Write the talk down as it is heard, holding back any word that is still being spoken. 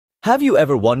Have you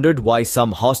ever wondered why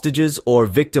some hostages or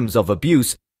victims of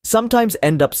abuse sometimes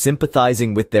end up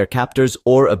sympathizing with their captors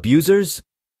or abusers?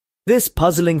 This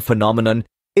puzzling phenomenon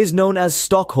is known as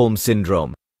Stockholm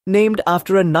Syndrome, named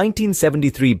after a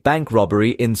 1973 bank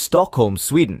robbery in Stockholm,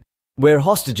 Sweden, where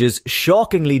hostages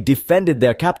shockingly defended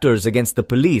their captors against the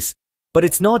police. But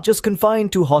it's not just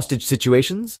confined to hostage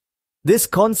situations. This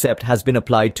concept has been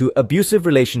applied to abusive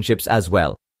relationships as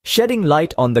well, shedding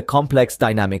light on the complex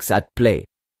dynamics at play.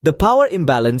 The power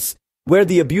imbalance, where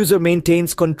the abuser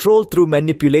maintains control through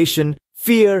manipulation,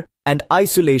 fear, and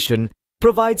isolation,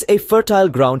 provides a fertile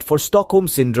ground for Stockholm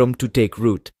Syndrome to take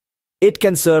root. It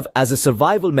can serve as a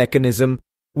survival mechanism,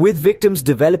 with victims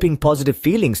developing positive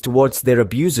feelings towards their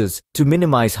abusers to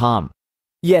minimize harm.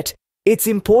 Yet, it's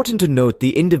important to note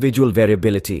the individual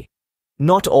variability.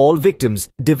 Not all victims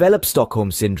develop Stockholm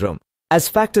Syndrome, as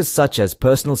factors such as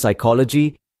personal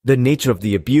psychology, the nature of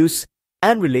the abuse,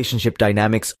 and relationship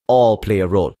dynamics all play a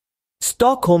role.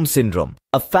 Stockholm Syndrome,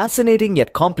 a fascinating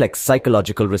yet complex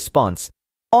psychological response,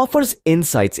 offers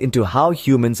insights into how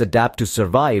humans adapt to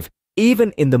survive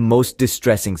even in the most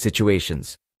distressing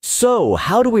situations. So,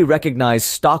 how do we recognize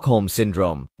Stockholm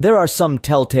Syndrome? There are some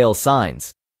telltale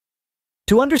signs.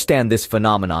 To understand this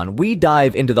phenomenon, we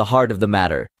dive into the heart of the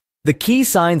matter. The key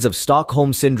signs of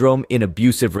Stockholm Syndrome in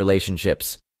abusive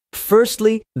relationships.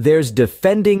 Firstly, there's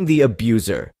defending the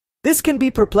abuser. This can be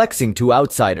perplexing to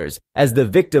outsiders, as the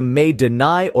victim may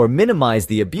deny or minimize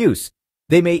the abuse.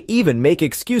 They may even make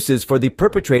excuses for the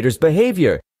perpetrator's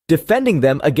behavior, defending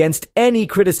them against any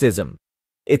criticism.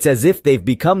 It's as if they've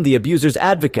become the abuser's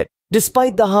advocate,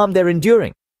 despite the harm they're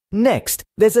enduring. Next,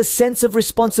 there's a sense of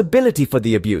responsibility for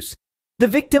the abuse. The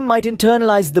victim might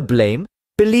internalize the blame,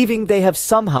 believing they have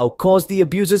somehow caused the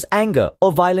abuser's anger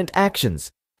or violent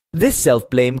actions. This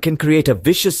self-blame can create a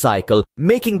vicious cycle,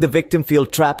 making the victim feel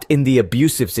trapped in the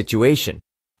abusive situation.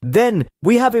 Then,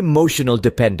 we have emotional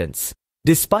dependence.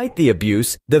 Despite the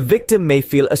abuse, the victim may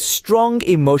feel a strong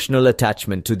emotional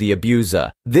attachment to the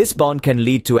abuser. This bond can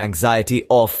lead to anxiety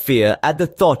or fear at the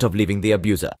thought of leaving the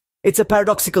abuser. It's a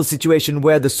paradoxical situation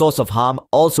where the source of harm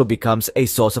also becomes a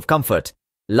source of comfort.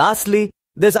 Lastly,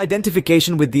 there's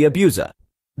identification with the abuser.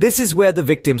 This is where the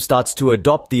victim starts to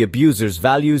adopt the abuser's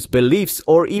values, beliefs,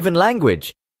 or even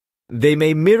language. They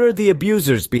may mirror the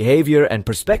abuser's behavior and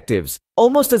perspectives,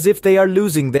 almost as if they are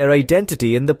losing their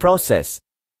identity in the process.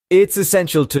 It's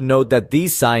essential to note that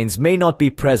these signs may not be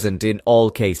present in all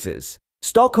cases.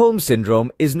 Stockholm Syndrome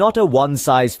is not a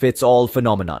one-size-fits-all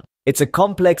phenomenon. It's a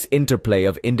complex interplay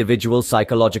of individual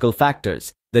psychological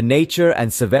factors, the nature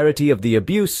and severity of the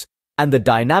abuse, and the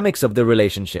dynamics of the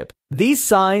relationship. These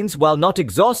signs, while not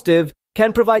exhaustive,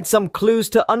 can provide some clues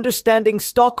to understanding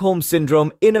Stockholm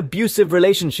Syndrome in abusive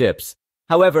relationships.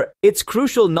 However, it's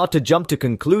crucial not to jump to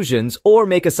conclusions or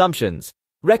make assumptions.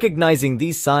 Recognizing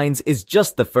these signs is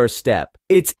just the first step.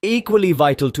 It's equally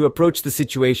vital to approach the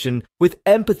situation with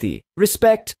empathy,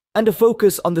 respect, and a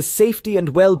focus on the safety and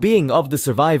well-being of the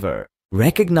survivor.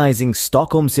 Recognizing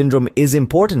Stockholm Syndrome is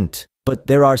important, but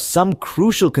there are some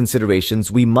crucial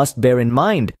considerations we must bear in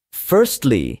mind.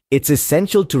 Firstly, it's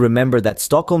essential to remember that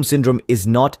Stockholm Syndrome is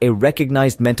not a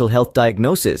recognized mental health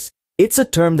diagnosis. It's a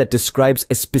term that describes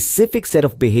a specific set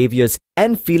of behaviors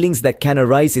and feelings that can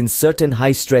arise in certain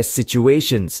high-stress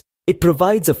situations. It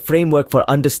provides a framework for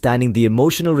understanding the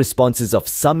emotional responses of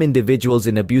some individuals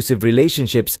in abusive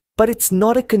relationships, but it's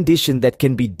not a condition that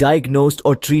can be diagnosed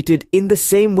or treated in the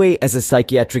same way as a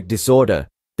psychiatric disorder.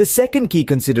 The second key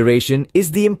consideration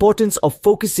is the importance of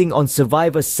focusing on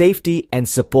survivor safety and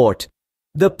support.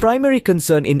 The primary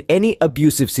concern in any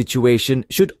abusive situation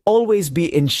should always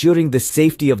be ensuring the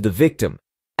safety of the victim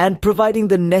and providing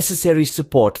the necessary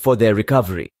support for their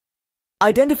recovery.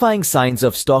 Identifying signs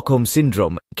of Stockholm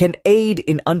Syndrome can aid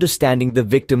in understanding the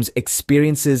victim's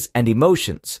experiences and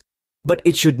emotions, but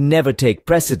it should never take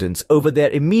precedence over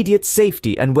their immediate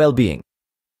safety and well-being.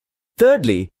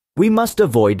 Thirdly, we must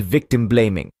avoid victim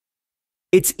blaming.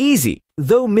 It's easy,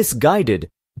 though misguided,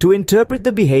 to interpret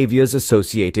the behaviors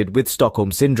associated with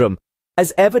Stockholm Syndrome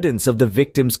as evidence of the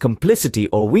victim's complicity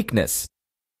or weakness.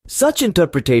 Such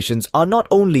interpretations are not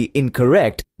only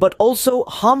incorrect, but also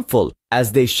harmful,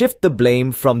 as they shift the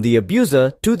blame from the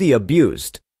abuser to the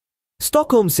abused.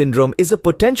 Stockholm Syndrome is a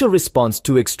potential response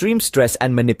to extreme stress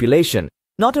and manipulation,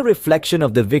 not a reflection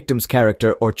of the victim's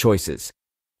character or choices.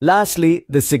 Lastly,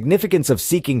 the significance of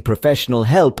seeking professional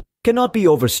help cannot be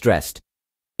overstressed.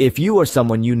 If you or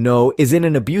someone you know is in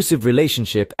an abusive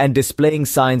relationship and displaying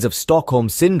signs of Stockholm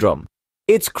Syndrome,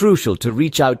 it's crucial to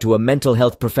reach out to a mental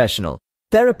health professional.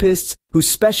 Therapists who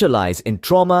specialize in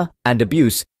trauma and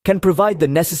abuse can provide the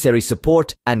necessary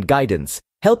support and guidance,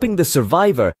 helping the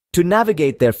survivor to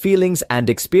navigate their feelings and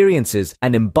experiences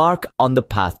and embark on the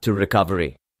path to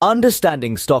recovery.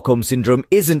 Understanding Stockholm Syndrome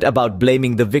isn't about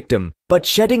blaming the victim, but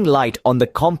shedding light on the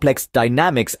complex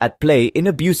dynamics at play in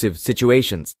abusive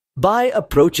situations. By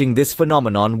approaching this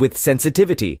phenomenon with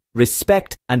sensitivity,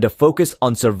 respect, and a focus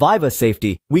on survivor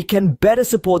safety, we can better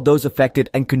support those affected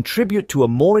and contribute to a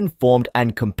more informed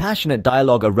and compassionate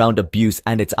dialogue around abuse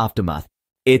and its aftermath.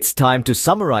 It's time to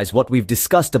summarize what we've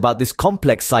discussed about this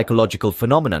complex psychological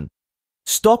phenomenon.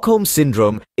 Stockholm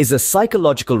Syndrome is a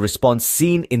psychological response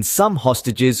seen in some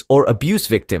hostages or abuse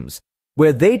victims,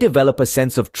 where they develop a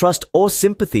sense of trust or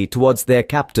sympathy towards their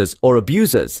captors or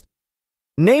abusers.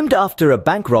 Named after a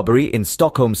bank robbery in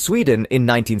Stockholm, Sweden in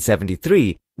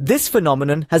 1973, this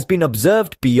phenomenon has been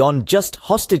observed beyond just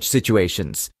hostage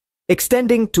situations,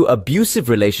 extending to abusive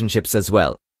relationships as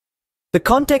well. The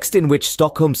context in which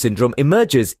Stockholm Syndrome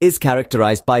emerges is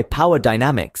characterized by power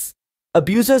dynamics.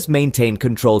 Abusers maintain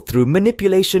control through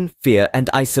manipulation, fear, and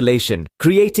isolation,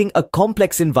 creating a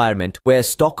complex environment where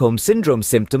Stockholm Syndrome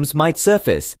symptoms might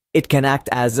surface. It can act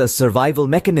as a survival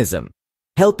mechanism,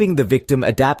 helping the victim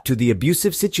adapt to the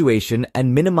abusive situation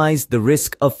and minimize the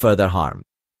risk of further harm.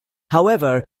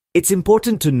 However, it's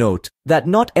important to note that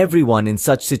not everyone in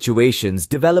such situations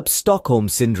develops Stockholm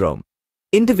Syndrome.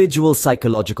 Individual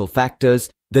psychological factors,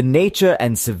 the nature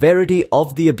and severity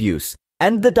of the abuse,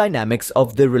 and the dynamics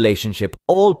of the relationship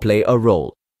all play a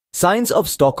role. Signs of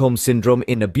Stockholm Syndrome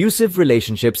in abusive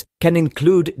relationships can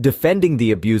include defending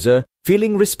the abuser,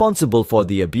 feeling responsible for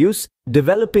the abuse,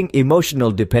 developing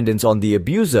emotional dependence on the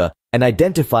abuser, and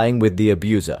identifying with the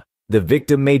abuser. The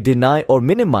victim may deny or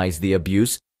minimize the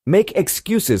abuse, make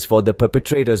excuses for the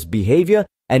perpetrator's behavior,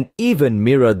 and even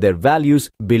mirror their values,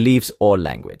 beliefs, or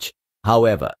language.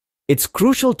 However, it's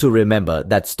crucial to remember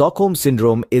that Stockholm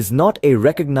Syndrome is not a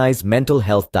recognized mental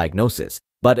health diagnosis,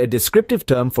 but a descriptive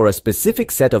term for a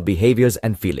specific set of behaviors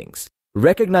and feelings.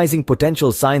 Recognizing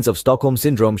potential signs of Stockholm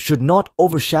Syndrome should not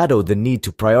overshadow the need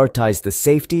to prioritize the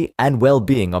safety and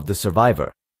well-being of the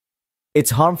survivor.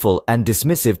 It's harmful and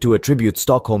dismissive to attribute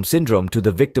Stockholm Syndrome to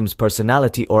the victim's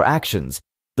personality or actions.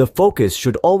 The focus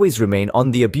should always remain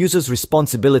on the abuser's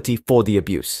responsibility for the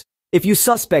abuse. If you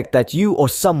suspect that you or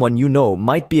someone you know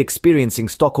might be experiencing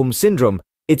Stockholm Syndrome,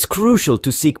 it's crucial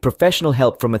to seek professional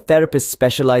help from a therapist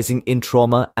specializing in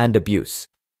trauma and abuse.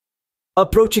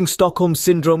 Approaching Stockholm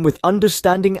Syndrome with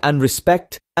understanding and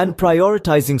respect and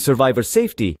prioritizing survivor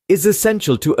safety is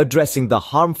essential to addressing the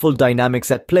harmful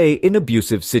dynamics at play in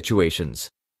abusive situations.